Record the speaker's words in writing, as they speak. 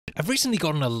I've recently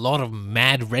gotten a lot of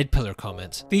mad redpiller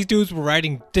comments. These dudes were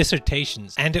writing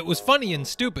dissertations, and it was funny and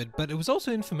stupid, but it was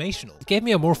also informational. It gave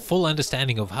me a more full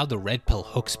understanding of how the red pill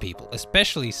hooks people,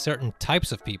 especially certain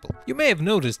types of people. You may have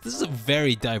noticed this is a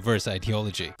very diverse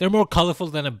ideology. They're more colorful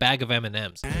than a bag of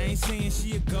M&Ms.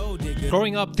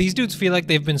 Growing up, these dudes feel like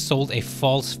they've been sold a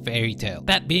false fairy tale.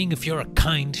 That being, if you're a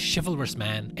kind, chivalrous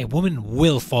man, a woman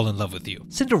will fall in love with you.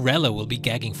 Cinderella will be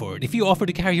gagging for it if you offer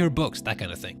to carry her books, that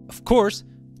kind of thing. Of course,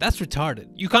 that's retarded.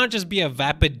 You can't just be a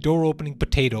vapid, door-opening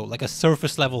potato like a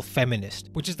surface-level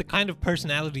feminist, which is the kind of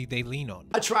personality they lean on.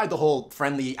 I tried the whole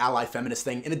friendly ally feminist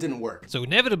thing and it didn't work. So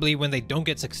inevitably, when they don't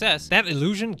get success, that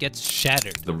illusion gets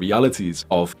shattered. The realities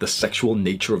of the sexual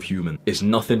nature of human is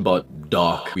nothing but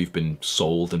dark. We've been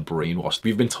sold and brainwashed.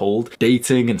 We've been told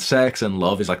dating and sex and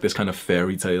love is like this kind of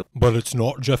fairy tale. But it's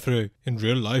not, Jeffrey. In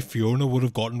real life, Fiona would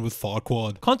have gotten with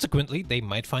Farquaad. Consequently, they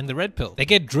might find the red pill. They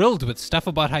get drilled with stuff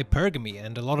about hypergamy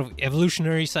and a lot of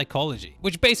evolutionary psychology,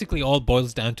 which basically all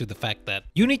boils down to the fact that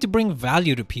you need to bring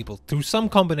value to people through some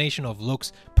combination of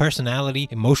looks, personality,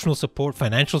 emotional support,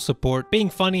 financial support, being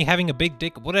funny, having a big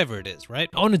dick, whatever it is, right?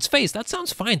 On its face, that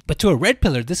sounds fine, but to a red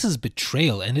pillar, this is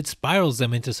betrayal and it spirals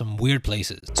them into some weird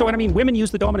places. So, and I mean, women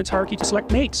use the dominance hierarchy to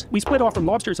select mates. We split off from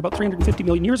lobsters about 350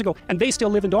 million years ago, and they still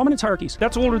live in dominance hierarchies.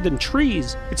 That's older than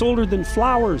trees. It's older than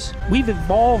flowers. We've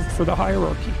evolved for the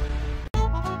hierarchy.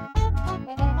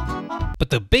 But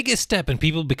the biggest step in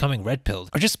people becoming red-pilled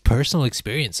are just personal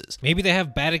experiences. Maybe they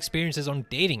have bad experiences on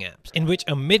dating apps, in which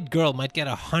a mid-girl might get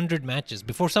 100 matches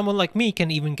before someone like me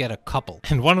can even get a couple.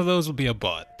 And one of those will be a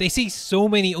bot. They see so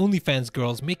many OnlyFans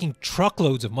girls making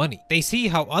truckloads of money. They see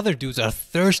how other dudes are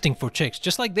thirsting for chicks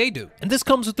just like they do. And this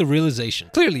comes with the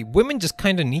realization. Clearly, women just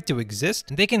kinda need to exist,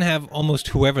 and they can have almost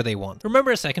whoever they want.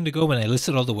 Remember a second ago when I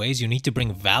listed all the ways you need to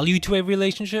bring value to a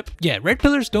relationship? Yeah,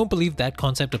 red-pillers don't believe that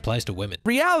concept applies to women.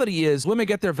 Reality is, women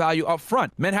get their value up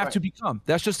front. Men have to become.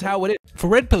 That's just how it is. For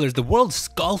red pillars, the world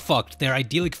skull-fucked their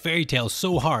idyllic fairy tale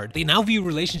so hard, they now view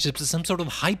relationships as some sort of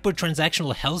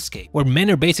hyper-transactional hellscape, where men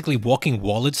are basically walking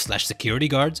wallets/security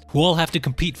guards who all have to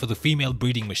compete for the female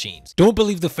breeding machines. Don't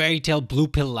believe the fairy tale blue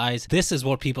pill lies. This is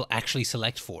what people actually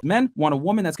select for. Men want a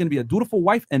woman that's going to be a dutiful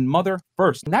wife and mother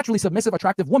first. Naturally submissive,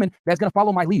 attractive woman that's going to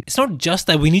follow my lead. It's not just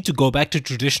that we need to go back to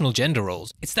traditional gender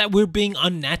roles. It's that we're being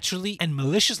unnaturally and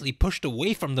maliciously pushed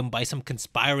away from them by some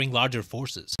conspiring larger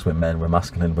forces. We're men, we're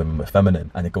masculine, women, we're feminine,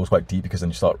 and it goes quite deep because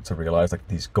then you start to realize like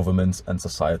these governments and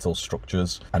societal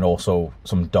structures and also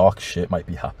some dark shit might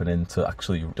be happening to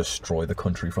actually destroy the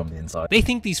country from the inside. They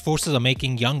think these forces are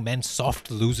making young men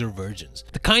soft loser virgins,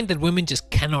 the kind that women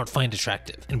just cannot find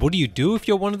attractive. And what do you do if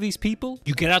you're one of these people?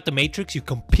 You get out the matrix, you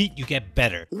compete, you get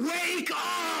better. Wake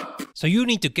up! So you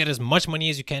need to get as much money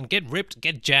as you can, get ripped,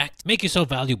 get jacked, make yourself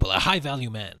valuable, a high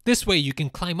value man. This way you can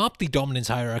climb up the dominance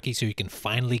hierarchy so you can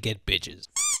finally get bitches.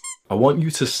 I want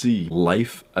you to see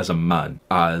life as a man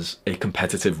as a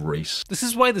competitive race. This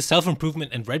is why the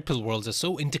self-improvement and red pill worlds are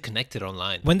so interconnected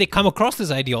online. When they come across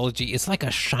this ideology, it's like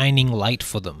a shining light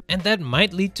for them. And that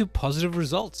might lead to positive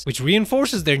results, which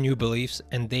reinforces their new beliefs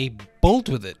and they bolt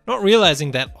with it. Not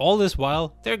realizing that all this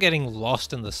while, they're getting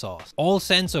lost in the sauce. All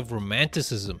sense of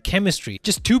romanticism, chemistry,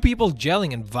 just two people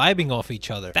gelling and vibing off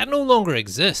each other, that no longer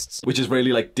exists. Which is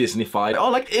really like Disney-fied. Oh,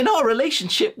 like in our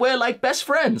relationship, we're like best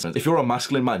friends. If you're a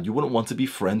masculine man, you wouldn't want to be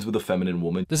friends with a feminine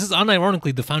woman. This is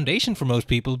unironically the foundation for most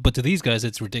people, but to these guys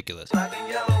it's ridiculous. Black and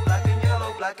yellow, black and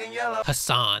yellow, black and yellow.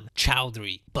 Hassan,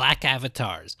 Chowdhury, black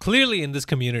avatars. Clearly in this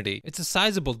community, it's a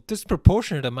sizable,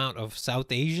 disproportionate amount of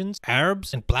South Asians,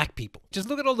 Arabs, and black people. Just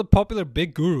look at all the popular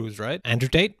big gurus, right? Andrew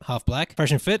Tate, half black.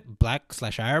 Freshandfit,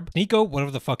 black/Arab. Sneako,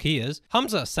 whatever the fuck he is.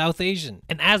 Hamza, South Asian.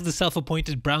 And as the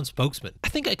self-appointed brown spokesman, I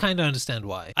think I kinda understand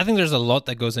why. I think there's a lot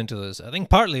that goes into this. I think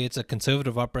partly it's a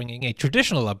conservative upbringing, a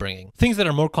traditional upbringing. Things that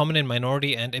are more common in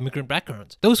minority and immigrant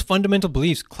backgrounds. Those fundamental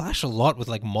beliefs clash a lot with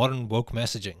like modern woke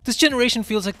messaging. This generation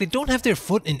feels like they don't have their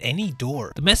foot in any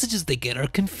door. The messages they get are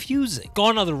confusing.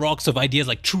 Gone are the rocks of ideas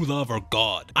like true love or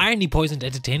God. Irony-poisoned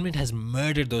entertainment has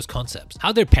murdered those concepts.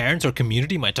 How their parents or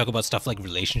community might talk about stuff like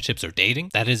relationships or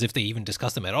dating, that is if they even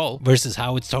discuss them at all, versus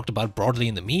how it's talked about broadly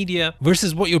in the media,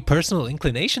 versus what your personal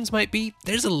inclinations might be.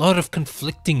 There's a lot of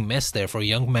conflicting mess there for a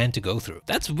young man to go through.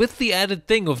 That's with the added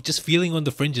thing of just feeling on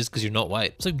the fringes because you're not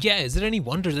white. So yeah, is it any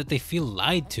wonder that they feel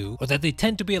lied to or that they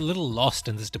tend to be a little lost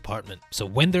in this department? So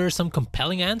when there are some compelling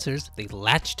compelling answers, they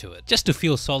latch to it just to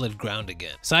feel solid ground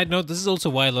again. Side note, this is also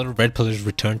why a lot of red pillers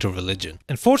return to religion.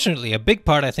 And fortunately, a big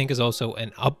part I think is also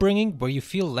an upbringing where you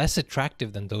feel less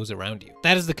attractive than those around you.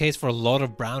 That is the case for a lot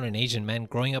of brown and Asian men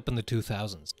growing up in the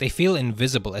 2000s. They feel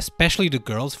invisible, especially to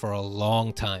girls, for a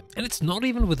long time. And it's not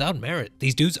even without merit.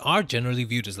 These dudes are generally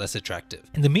viewed as less attractive.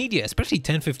 And the media, especially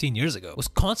 10-15 years ago, was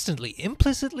constantly,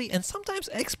 implicitly, and sometimes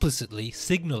explicitly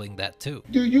signaling that too.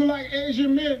 Do you like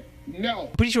Asian men? No.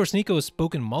 I'm pretty sure Sneako has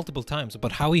spoken multiple times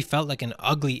about how he felt like an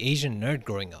ugly Asian nerd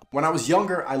growing up. When I was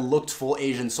younger, I looked full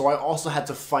Asian, so I also had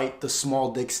to fight the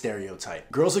small dick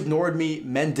stereotype. Girls ignored me,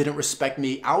 men didn't respect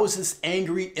me. I was this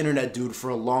angry internet dude for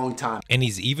a long time. And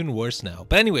he's even worse now.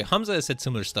 But anyway, Hamza has said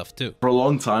similar stuff too. For a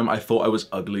long time, I thought I was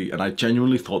ugly, and I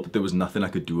genuinely thought that there was nothing I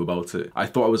could do about it. I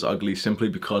thought I was ugly simply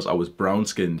because I was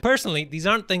brown-skinned. Personally, these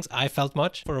aren't things I felt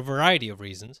much for a variety of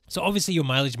reasons. So obviously your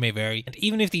mileage may vary, and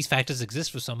even if these factors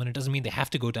exist for someone, it doesn't mean they have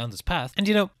to go down this path. And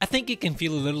you know, I think it can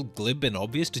feel a little glib and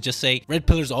obvious to just say red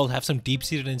pillers all have some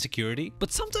deep-seated insecurity,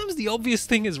 but sometimes the obvious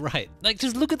thing is right. Like,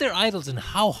 just look at their idols and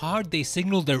how hard they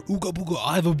signal their ooga booga,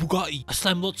 I have a Bugatti, I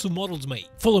slam lots of models, mate.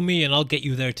 Follow me and I'll get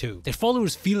you there too. Their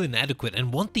followers feel inadequate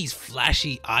and want these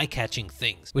flashy, eye-catching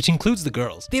things, which includes the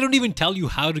girls. They don't even tell you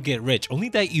how to get rich, only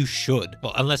that you should.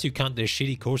 Well, unless you count their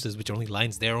shitty courses, which only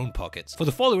lines their own pockets. For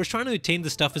the followers, trying to attain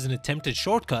this stuff is an attempted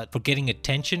shortcut for getting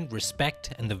attention,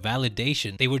 respect, and the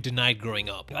validation they were denied growing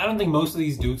up. I don't think most of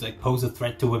these dudes like pose a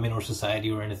threat to women or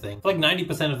society or anything. For like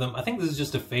 90% of them, I think this is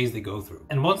just a phase they go through.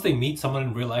 And once they meet someone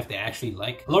in real life they actually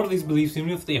like, a lot of these beliefs,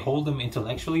 even if they hold them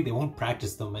intellectually, they won't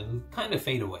practice them and kind of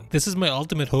fade away. This is my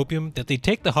ultimate hopium, that they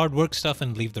take the hard work stuff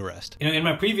and leave the rest. You know, in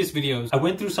my previous videos, I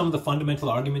went through some of the fundamental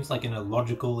arguments like in a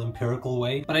logical, empirical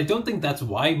way, but I don't think that's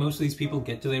why most of these people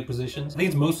get to their positions. I think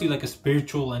it's mostly like a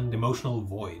spiritual and emotional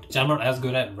void, which I'm not as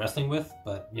good at wrestling with,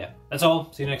 but yeah. That's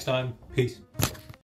all. See you next time. Peace.